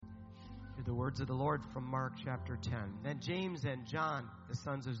The words of the Lord from Mark chapter 10. Then James and John, the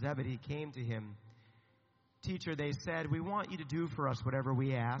sons of Zebedee, came to him. Teacher, they said, we want you to do for us whatever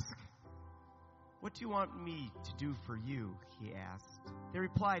we ask. What do you want me to do for you? He asked. They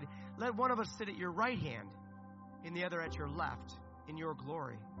replied, let one of us sit at your right hand and the other at your left in your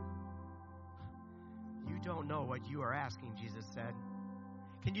glory. You don't know what you are asking, Jesus said.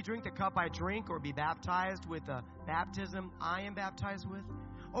 Can you drink the cup I drink or be baptized with the baptism I am baptized with?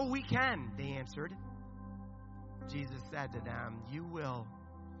 Oh, we can, they answered. Jesus said to them, you will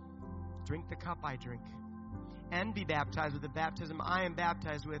drink the cup I drink and be baptized with the baptism I am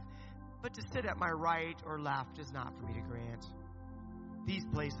baptized with, but to sit at my right or left is not for me to grant. These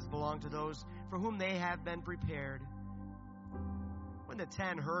places belong to those for whom they have been prepared. When the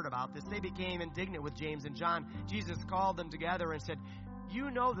 10 heard about this, they became indignant with James and John. Jesus called them together and said, you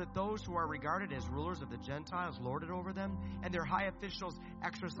know that those who are regarded as rulers of the Gentiles lord it over them, and their high officials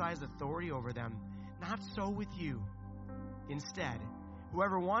exercise authority over them. Not so with you. Instead,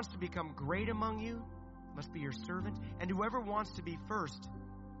 whoever wants to become great among you must be your servant, and whoever wants to be first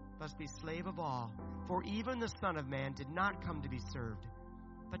must be slave of all. For even the Son of Man did not come to be served,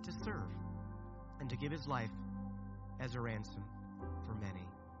 but to serve, and to give his life as a ransom for many.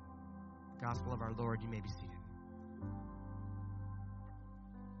 The gospel of our Lord. You may be seated.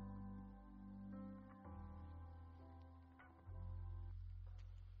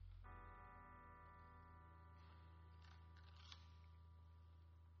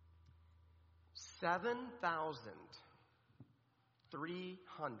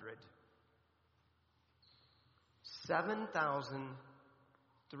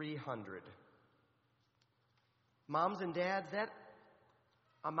 $7,300. Moms and dads, that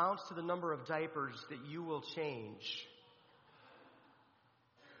amounts to the number of diapers that you will change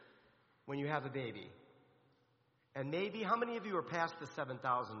when you have a baby. And maybe, how many of you are past the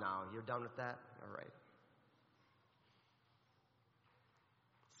 7,000 now? You're done with that? All right.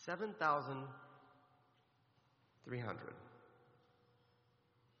 7,300.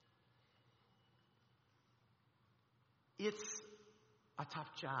 It's a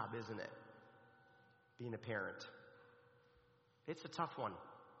tough job, isn't it? Being a parent. It's a tough one.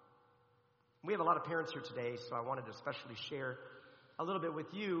 We have a lot of parents here today, so I wanted to especially share a little bit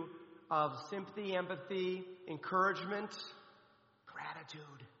with you of sympathy, empathy, encouragement,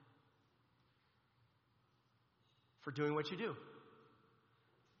 gratitude for doing what you do.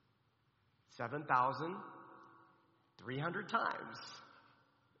 7,300 times.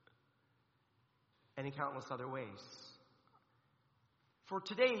 And in countless other ways. For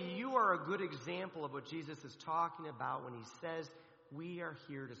today, you are a good example of what Jesus is talking about when he says, we are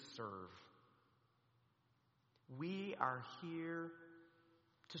here to serve. We are here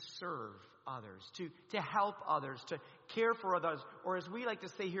to serve others, to help others, to care for others. Or as we like to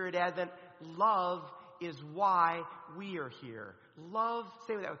say here at Advent, love is why we are here. Love,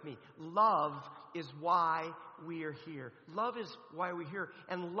 say that with me. Love is why we are here. Love is why we're here.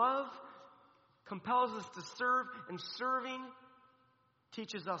 And love compels us to serve, and serving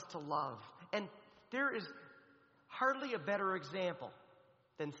teaches us to love. And there is hardly a better example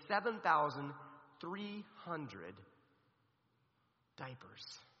than 7,300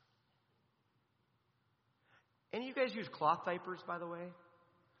 diapers. Any of you guys use cloth diapers, by the way?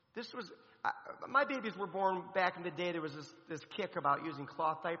 My babies were born back in the day. There was this kick about using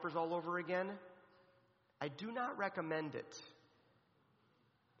cloth diapers all over again. I do not recommend it.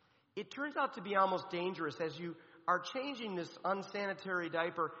 It turns out to be almost dangerous as you are changing this unsanitary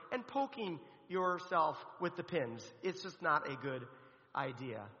diaper and poking yourself with the pins. It's just not a good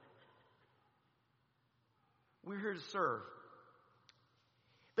idea. We're here to serve.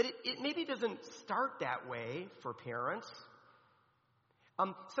 But it maybe doesn't start that way for parents.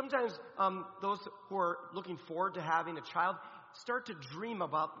 Sometimes those who are looking forward to having a child start to dream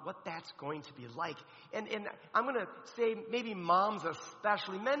about what that's going to be like. And I'm going to say maybe moms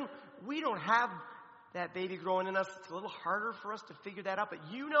especially. Men, we don't have that baby growing in us. It's a little harder for us to figure that out. But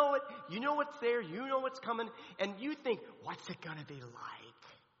you know it. You know what's there. You know what's coming. And you think, what's it going to be like?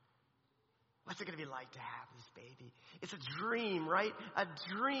 What's it going to be like to have this baby? It's a dream, right? A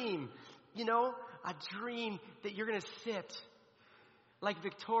dream. You know, a dream that you're going to sit like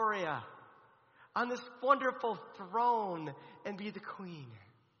Victoria on this wonderful throne and be the queen.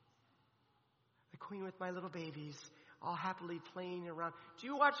 The queen with my little babies all happily playing around. Do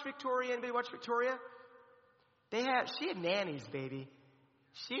you watch Victoria? Anybody watch Victoria? She had nannies, baby.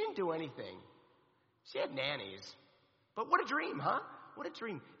 She didn't do anything. She had nannies. But what a dream, huh? What a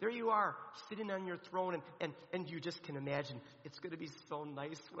dream. There you are, sitting on your throne, and you just can imagine it's going to be so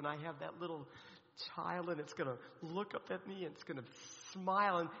nice when I have that little child, and it's going to look up at me, and it's going to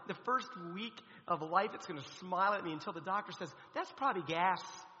smile. And the first week of life, it's going to smile at me until the doctor says, that's probably gas.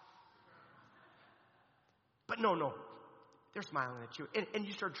 But no, they're smiling at you. And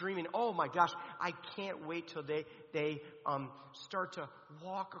you start dreaming, oh my gosh, I can't wait till they start to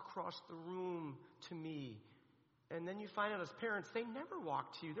walk across the room to me. And then you find out as parents, they never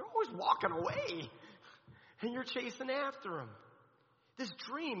walk to you. They're always walking away. And you're chasing after them. This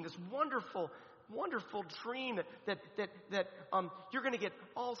dream, this wonderful dream that you're going to get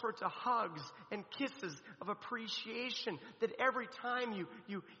all sorts of hugs and kisses of appreciation, that every time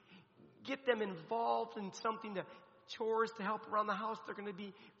you get them involved in something, chores to help around the house, they're going to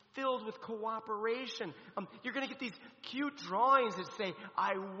be filled with cooperation. You're going to get these cute drawings that say,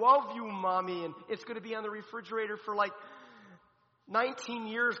 I love you, Mommy, and it's going to be on the refrigerator for like 19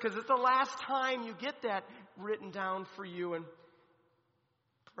 years because it's the last time you get that written down for you. And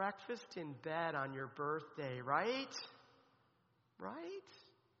breakfast in bed on your birthday, right? Right?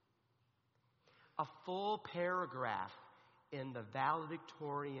 A full paragraph in the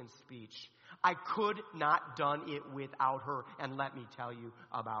valedictorian speech. I could not done it without her, and let me tell you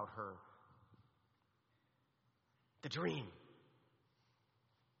about her. The dream.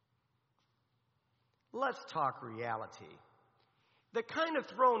 Let's talk reality. The kind of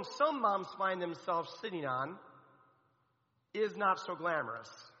throne some moms find themselves sitting on is not so glamorous.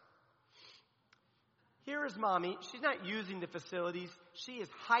 Here is Mommy. She's not using the facilities. She is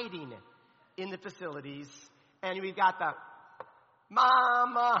hiding in the facilities. And we've got the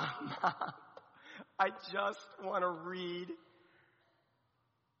Mama. I just want to read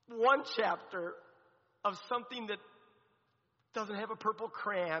one chapter of something that doesn't have a purple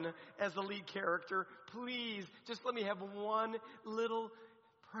crayon as the lead character. Please, just let me have one little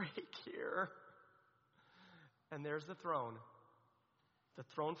break here. And there's the throne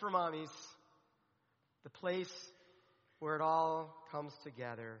for mommies, the place where it all comes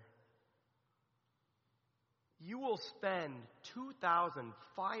together. You will spend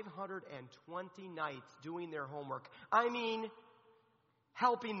 2,520 nights doing their homework. I mean,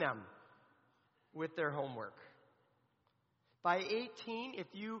 helping them with their homework. By 18, if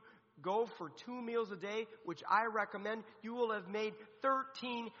you go for 2 meals a day, which I recommend, you will have made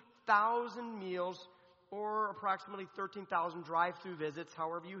 13,000 meals, or approximately 13,000 drive-through visits,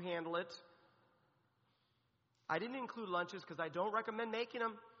 however you handle it. I didn't include lunches because I don't recommend making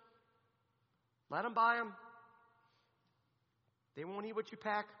them. Let them buy them. They won't eat what you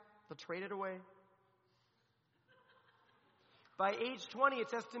pack. They'll trade it away. By age 20,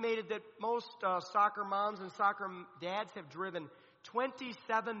 it's estimated that most soccer moms and soccer dads have driven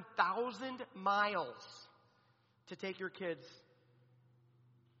 27,000 miles to take your kids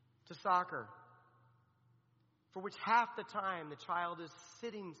to soccer, for which half the time the child is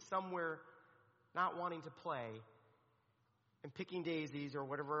sitting somewhere not wanting to play and picking daisies or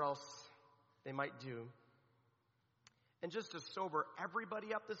whatever else they might do. And just to sober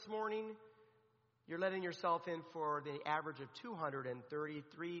everybody up this morning, you're letting yourself in for the average of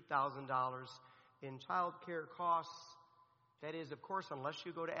 $233,000 in child care costs. That is, of course, unless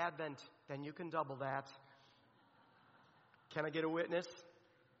you go to Advent, then you can double that. Can I get a witness?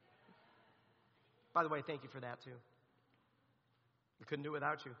 By the way, thank you for that too. We couldn't do it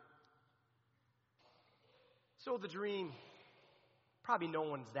without you. So the dream, probably no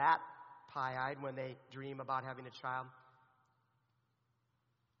one's that pie-eyed when they dream about having a child.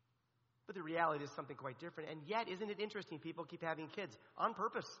 But the reality is something quite different. And yet, isn't it interesting people keep having kids on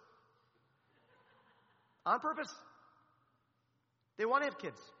purpose? On purpose. They want to have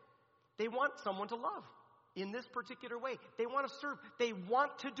kids. They want someone to love in this particular way. They want to serve. They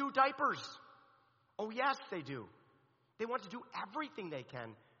want to do diapers. Oh, yes, they do. They want to do everything they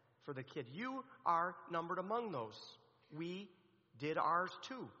can for the kid. You are numbered among those. We did ours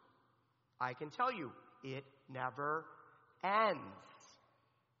too. I can tell you, it never ends.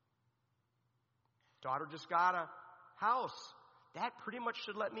 Daughter just got a house. That pretty much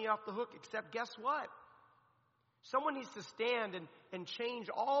should let me off the hook, except guess what? Someone needs to stand and change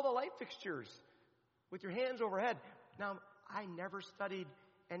all the light fixtures with your hands overhead. Now, I never studied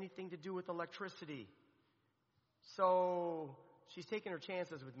anything to do with electricity. So she's taking her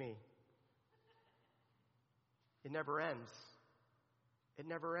chances with me. It never ends. It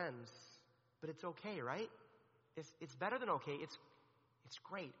never ends. But it's okay, right? It's better than okay. It's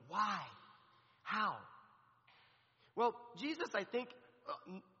great. Why? How? Well, Jesus, I think,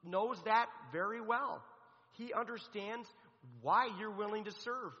 knows that very well. He understands why you're willing to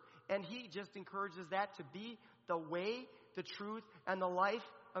serve. And he just encourages that to be the way, the truth, and the life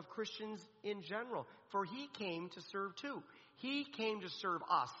of Christians in general. For he came to serve too. He came to serve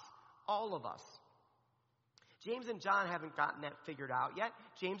us, all of us. James and John haven't gotten that figured out yet.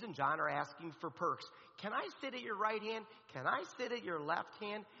 James and John are asking for perks. Can I sit at your right hand? Can I sit at your left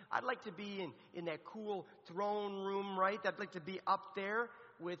hand? I'd like to be in that cool throne room, right? I'd like to be up there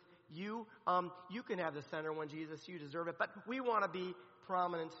with you. You can have the center one, Jesus. You deserve it. But we want to be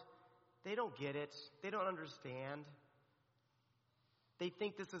prominent. They don't get it. They don't understand. They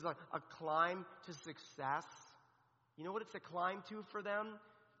think this is a climb to success. You know what it's a climb to for them?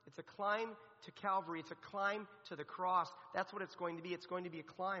 It's a climb to Calvary. It's a climb to the cross. That's what it's going to be. It's going to be a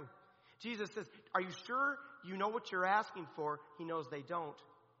climb. Jesus says, are you sure you know what you're asking for? He knows they don't.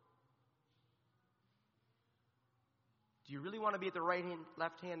 Do you really want to be at the right hand,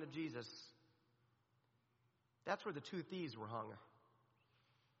 left hand of Jesus? That's where the two thieves were hung.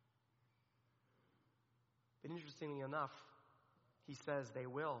 But interestingly enough, he says they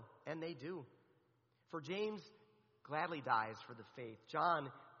will, and they do. For James gladly dies for the faith. John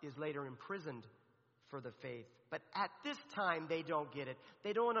is later imprisoned for the faith. But at this time, they don't get it.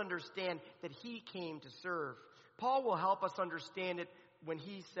 They don't understand that he came to serve. Paul will help us understand it when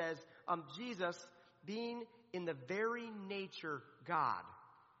he says, Jesus, being in the very nature God,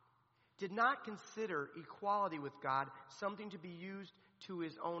 did not consider equality with God something to be used to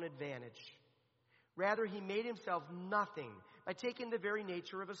his own advantage. Rather, he made himself nothing by taking the very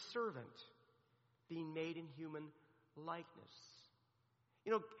nature of a servant, being made in human likeness.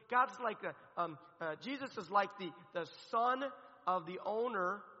 You know, God's like Jesus is like the son of the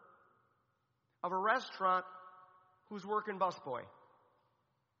owner of a restaurant who's working busboy.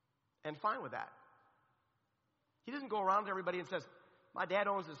 And fine with that. He doesn't go around to everybody and says, my dad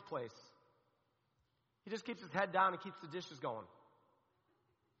owns this place. He just keeps his head down and keeps the dishes going.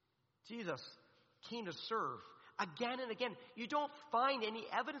 Jesus came to serve again and again. You don't find any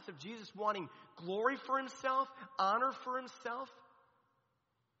evidence of Jesus wanting glory for himself, honor for himself,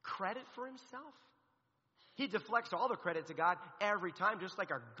 credit for himself. He deflects all the credit to God every time, just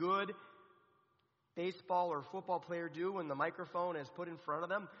like a good baseball or football player do when the microphone is put in front of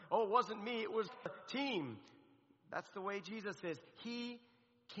them. Oh, it wasn't me, it was the team. That's the way Jesus is. He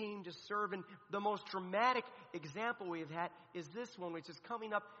came to serve. And the most dramatic example we've had is this one, which is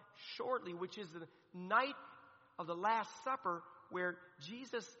coming up shortly, which is the night of the Last Supper, where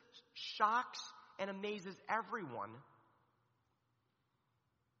Jesus shocks and amazes everyone.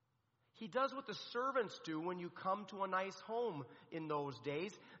 He does what the servants do when you come to a nice home in those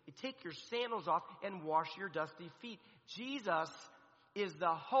days. You take your sandals off and wash your dusty feet. Jesus is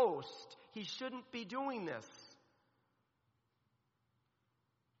the host. He shouldn't be doing this.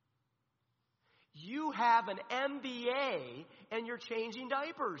 You have an MBA and you're changing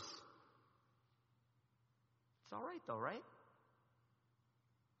diapers. It's all right though, right?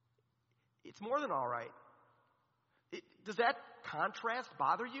 It's more than all right. Does that contrast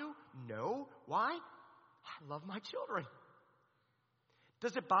bother you? No. Why? I love my children.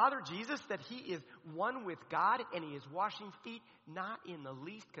 Does it bother Jesus that he is one with God and he is washing feet? Not in the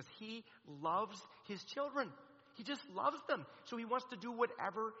least, because he loves his children. He just loves them. So he wants to do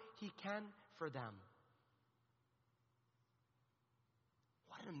whatever he can for them.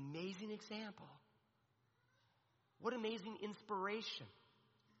 What an amazing example. What amazing inspiration.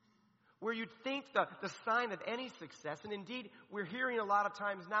 Where you'd think the sign of any success, and indeed we're hearing a lot of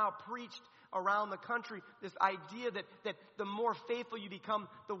times now preached around the country, this idea that the more faithful you become,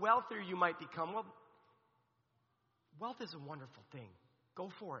 the wealthier you might become. Well, wealth is a wonderful thing. Go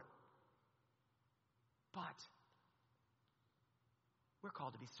for it. But we're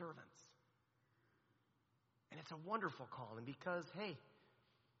called to be servants. And it's a wonderful calling because, hey,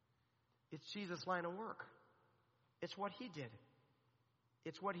 it's Jesus' line of work. It's what he did.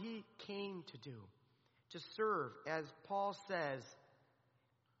 It's what he came to do, to serve, as Paul says,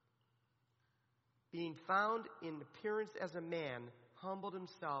 being found in appearance as a man, humbled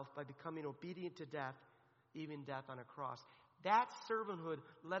himself by becoming obedient to death, even death on a cross. That servanthood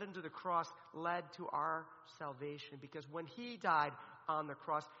led him to the cross, led to our salvation, because when he died on the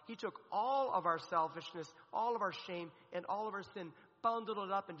cross, he took all of our selfishness, all of our shame, and all of our sin, bundled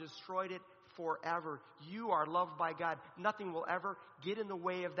it up and destroyed it forever. You are loved by God. Nothing will ever get in the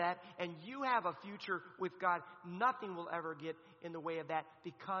way of that. And you have a future with God. Nothing will ever get in the way of that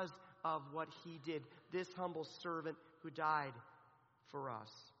because of what he did. This humble servant who died for us.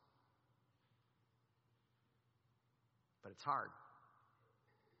 But it's hard.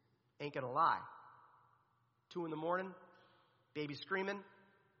 Ain't gonna lie. 2 a.m, baby screaming,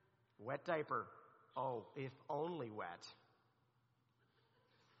 wet diaper. Oh, if only wet.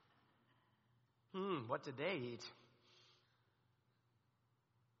 What did they eat?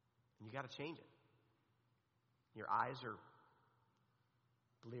 And you got to change it. Your eyes are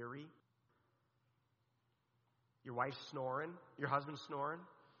bleary. Your wife's snoring. Your husband's snoring.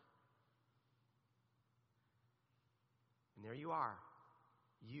 And there you are.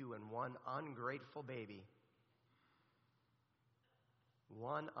 You and one ungrateful baby.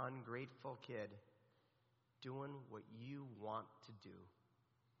 One ungrateful kid doing what you want to do.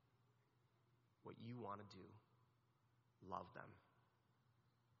 What you want to do. Love them.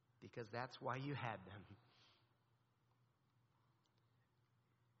 Because that's why you had them.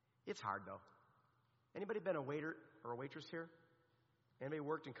 It's hard, though. Anybody been a waiter or a waitress here? Anybody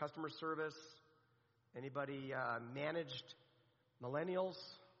worked in customer service? Anybody managed millennials?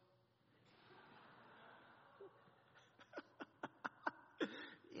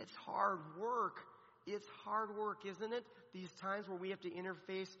 It's hard work. It's hard work, isn't it? These times where we have to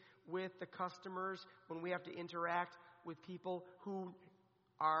interface with the customers, when we have to interact with people who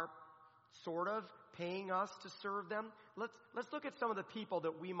are sort of paying us to serve them. Let's look at some of the people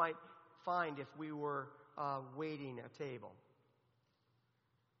that we might find if we were waiting a table.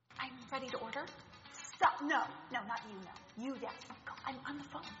 I'm ready to order. Stop. No, not you, no. You, yes. Oh, I'm on the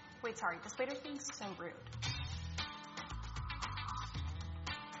phone. Wait, sorry. This waiter's being so rude.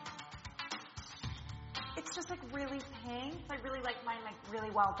 It's just really pink. I really like mine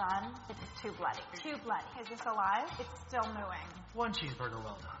really well done. It's too bloody. Too bloody. Is this alive? It's still mooing. 1 cheeseburger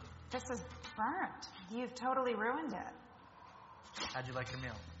well done. This is burnt. You've totally ruined it. How'd you like your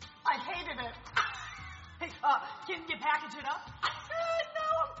meal? I hated it. Hey, can you package it up? No,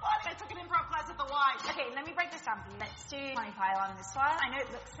 I'm funny. I took an improv class at the Y. Okay, let me break this down for you. Let's do money pile on this one. I know it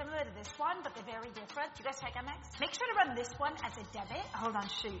looks similar to this one, but they're very different. Do you guys take Amex? Make sure to run this one as a debit. Hold on,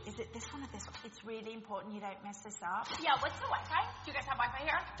 shoot. Is it this one or this one? It's really important you don't mess this up. Yeah, what's the Wi-Fi? Do you guys have Wi-Fi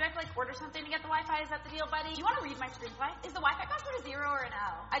here? Do I have to order something to get the Wi-Fi? Is that the deal, buddy? Do you want to read my screenplay? Is the Wi-Fi password a 0 or an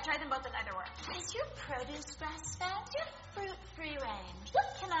L? I tried them both and neither worked. Is your produce grass-fed? Do you have fruit-free range? What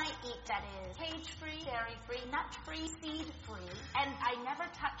can I eat that is cage-free, dairy-free, nut-free, seed-free, and I never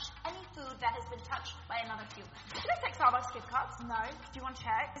touch any food that has been touched by another human? Should I take Starbucks gift cards? No. Do you want to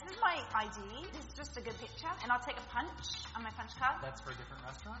check? This is my ID. This is just a good picture. And I'll take a punch on my punch card. That's for a different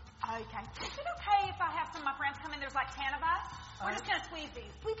restaurant? Okay. Is it okay if I have some of my friends come in? There's like 10 of us. We're just going to squeeze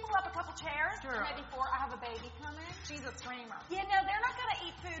these. We pull up a couple chairs. Sure. Maybe 4. I have a baby coming. She's a screamer. Yeah, no, they're not going to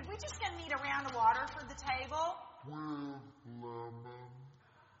eat food. We're just going to need a round of water for the table.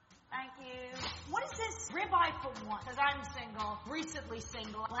 Thank you. What is this? Ribeye for one. Because I'm single. Recently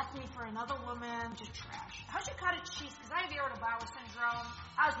single. Left me for another woman. Just trash. How's your cottage cheese? Because I have irritable bowel syndrome.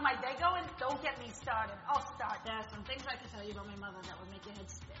 How's my day going? Don't get me started. I'll start. There's some things I can tell you about my mother that would make your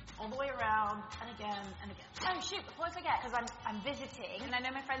head spin. All the way around, and again, and again. Oh, shoot. Before I forget, because I'm visiting, and I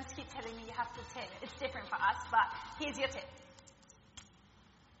know my friends keep telling me you have to tip. It's different for us, but here's your tip.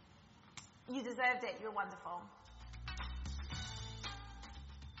 You deserved it. You're wonderful.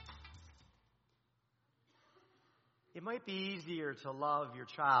 It might be easier to love your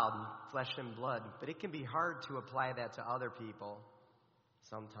child, flesh and blood, but it can be hard to apply that to other people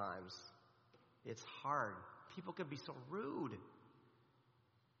sometimes. It's hard. People can be so rude.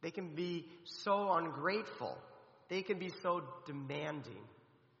 They can be so ungrateful. They can be so demanding.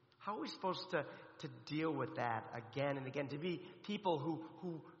 How are we supposed to deal with that again and again? To be people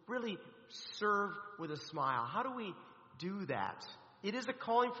who really serve with a smile. How do we do that? It is a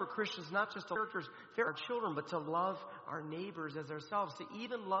calling for Christians, not just to characters, our children, but to love our neighbors as ourselves, to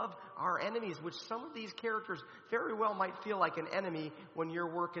even love our enemies, which some of these characters very well might feel like an enemy when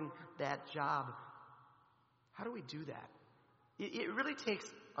you're working that job. How do we do that? It really takes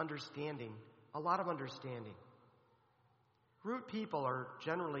understanding, a lot of understanding. Rude people are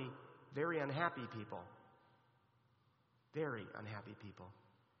generally very unhappy people. Very unhappy people.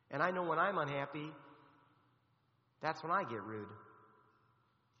 And I know when I'm unhappy, that's when I get rude.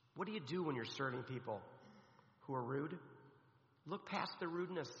 What do you do when you're serving people who are rude? Look past their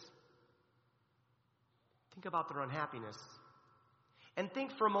rudeness. Think about their unhappiness. And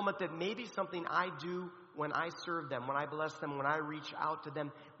think for a moment that maybe something I do when I serve them, when I bless them, when I reach out to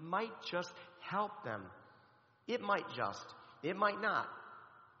them, might just help them. It might just. It might not.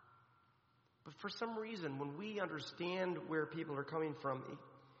 But for some reason, when we understand where people are coming from,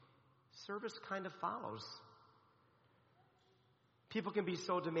 service kind of follows. People can be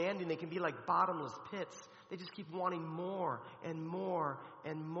so demanding, they can be like bottomless pits. They just keep wanting more and more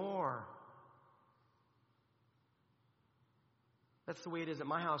and more. That's the way it is at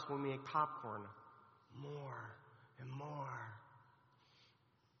my house when we make popcorn. More and more.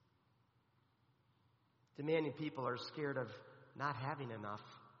 Demanding people are scared of not having enough.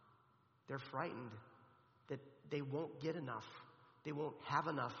 They're frightened that they won't get enough. They won't have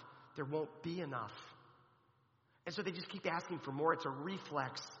enough. There won't be enough. And so they just keep asking for more. It's a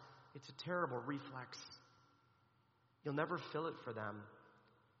reflex. It's a terrible reflex. You'll never fill it for them.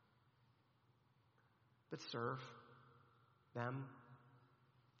 But serve them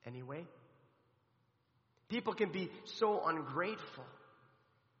anyway. People can be so ungrateful.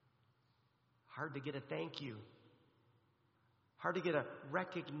 Hard to get a thank you. Hard to get a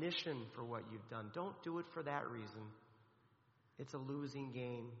recognition for what you've done. Don't do it for that reason. It's a losing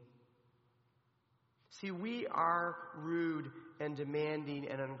game. See, we are rude and demanding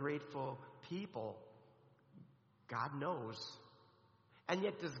and ungrateful people. God knows. And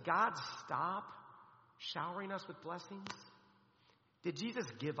yet, does God stop showering us with blessings? Did Jesus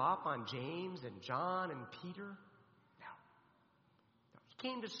give up on James and John and Peter? No. He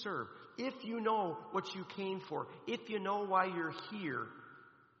came to serve. If you know what you came for, if you know why you're here,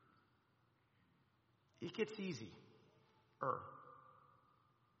 it gets easier.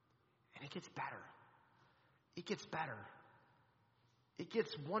 And it gets better. It gets better. It gets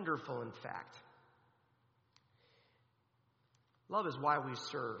wonderful, in fact. Love is why we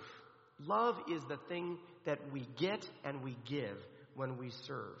serve. Love is the thing that we get and we give when we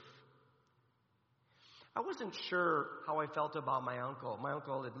serve. I wasn't sure how I felt about my uncle. My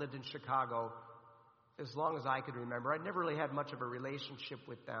uncle had lived in Chicago as long as I could remember. I'd never really had much of a relationship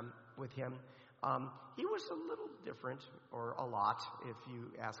with him. He was a little different, or a lot, if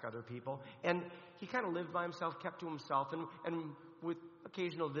you ask other people. And he kind of lived by himself, kept to himself, and with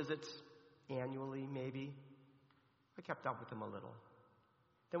occasional visits, annually maybe, I kept up with him a little.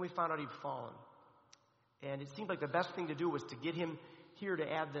 Then we found out he'd fallen. And it seemed like the best thing to do was to get him here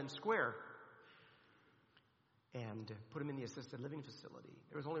to Advent Square and put him in the assisted living facility.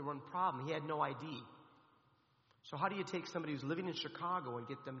 There was only one problem. He had no ID. So how do you take somebody who's living in Chicago and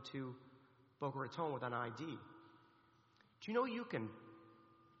get them to Boca Raton with an ID? Do you know you can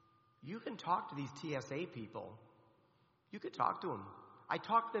talk to these TSA people? You could talk to them. I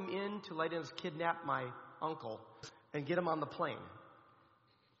talked them in to let us kidnap my uncle and get him on the plane.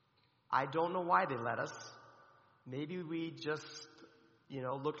 I don't know why they let us. Maybe we just,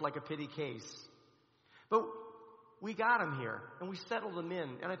 looked like a pity case. But we got him here, and we settled him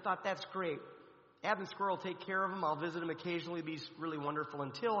in, and I thought, that's great. Advent Square will take care of him. I'll visit him occasionally. It'll be really wonderful,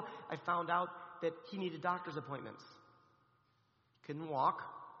 until I found out that he needed doctor's appointments. Couldn't walk.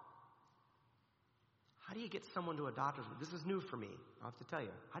 How do you get someone to a doctor's appointment? This is new for me, I'll have to tell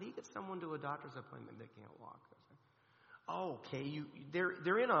you. How do you get someone to a doctor's appointment that can't walk? Okay,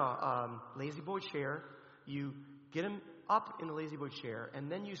 they're in a lazy boy chair. You get him up in the lazy boy chair,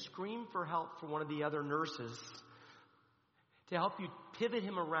 and then you scream for help for one of the other nurses to help you pivot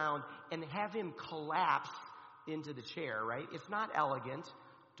him around and have him collapse into the chair, right? It's not elegant.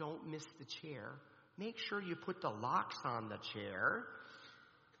 Don't miss the chair. Make sure you put the locks on the chair.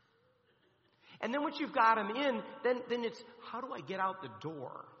 And then once you've got him in, then it's, how do I get out the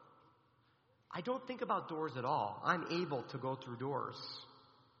door? I don't think about doors at all. I'm able to go through doors.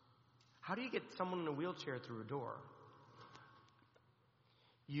 How do you get someone in a wheelchair through a door?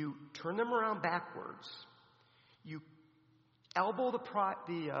 You turn them around backwards. You elbow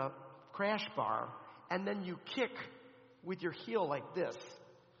the crash bar, and then you kick with your heel like this.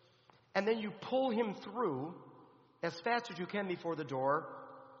 And then you pull him through as fast as you can before the door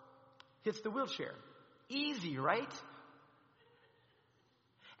hits the wheelchair. Easy, right?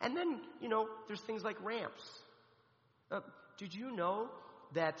 And then, there's things like ramps. Did you know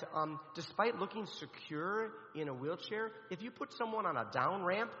that despite looking secure in a wheelchair, if you put someone on a down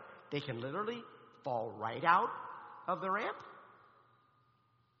ramp, they can literally fall right out of the ramp?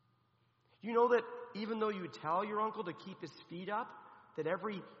 You know that even though you tell your uncle to keep his feet up, that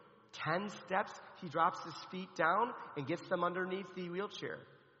every 10 steps he drops his feet down and gets them underneath the wheelchair?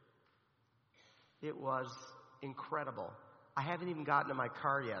 It was incredible. I haven't even gotten in my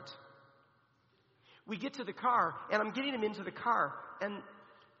car yet. We get to the car, and I'm getting him into the car, and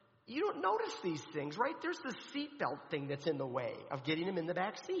you don't notice these things, right? There's the seatbelt thing that's in the way of getting him in the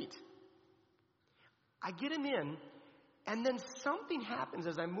back seat. I get him in, and then something happens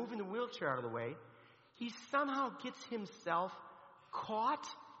as I'm moving the wheelchair out of the way. He somehow gets himself caught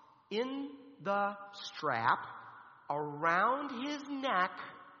in the strap around his neck,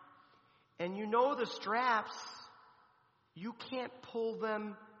 and the straps, you can't pull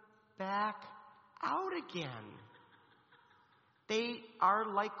them back out again. They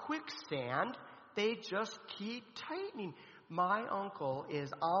are like quicksand. They just keep tightening. My uncle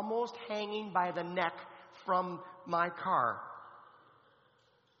is almost hanging by the neck from my car.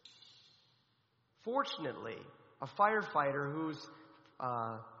 Fortunately, a firefighter whose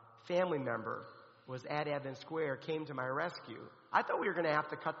family member was at Advent Square came to my rescue. I thought we were going to have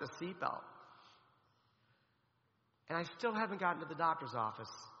to cut the seatbelt. And I still haven't gotten to the doctor's office.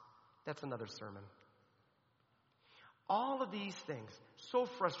 That's another sermon. All of these things, so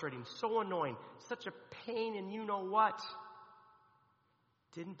frustrating, so annoying, such a pain, and you know what?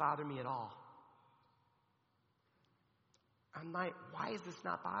 Didn't bother me at all. I'm like, why is this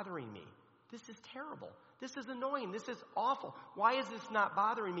not bothering me? This is terrible. This is annoying. This is awful. Why is this not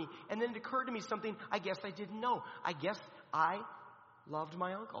bothering me? And then it occurred to me something I guess I didn't know. I guess I loved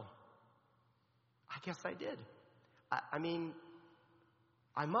my uncle. I guess I did. I mean,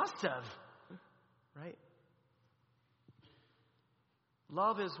 I must have, right?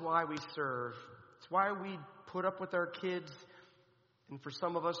 Love is why we serve. It's why we put up with our kids. And for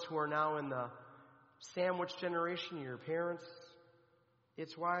some of us who are now in the sandwich generation, your parents,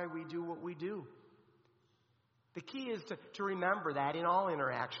 it's why we do what we do. The key is to remember that in all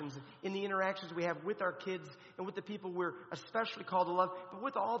interactions, in the interactions we have with our kids and with the people we're especially called to love, but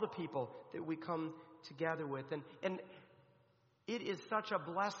with all the people that we come together with. And it is such a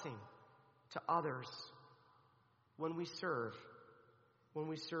blessing to others when we serve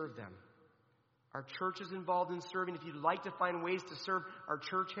them. Our church is involved in serving. If you'd like to find ways to serve, our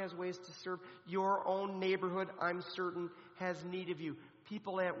church has ways to serve. Your own neighborhood, I'm certain, has need of you.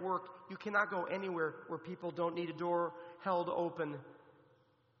 People at work, you cannot go anywhere where people don't need a door held open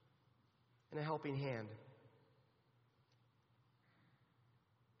and a helping hand.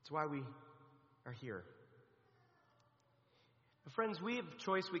 It's why we are here. But friends, we have a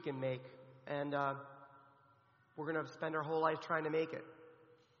choice we can make, and we're going to spend our whole life trying to make it.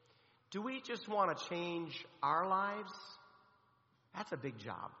 Do we just want to change our lives? That's a big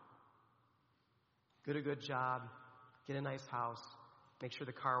job. Get a good job, get a nice house, make sure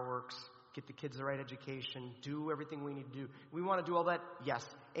the car works, get the kids the right education, do everything we need to do. We want to do all that? Yes.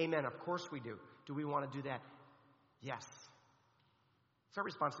 Amen. Of course we do. Do we want to do that? Yes. It's our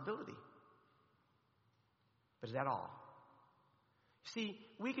responsibility. But is that all? See,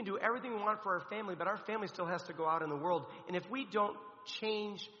 we can do everything we want for our family, but our family still has to go out in the world. And if we don't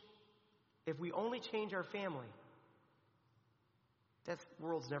change, if we only change our family, that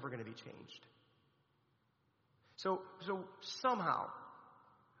world's never going to be changed. So somehow,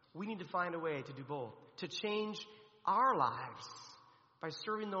 we need to find a way to do both. To change our lives by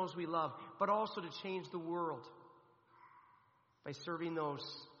serving those we love, but also to change the world by serving those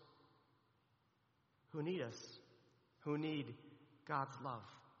who need us, who need God's love.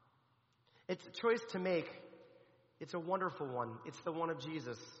 It's a choice to make. It's a wonderful one. It's the one of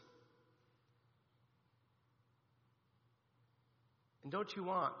Jesus. And don't you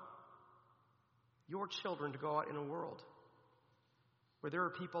want your children to go out in a world where there are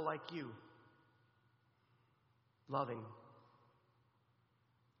people like you loving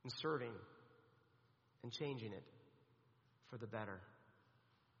and serving and changing it for the better,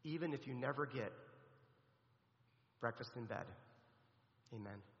 even if you never get breakfast in bed?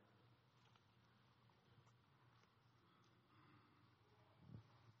 Amen.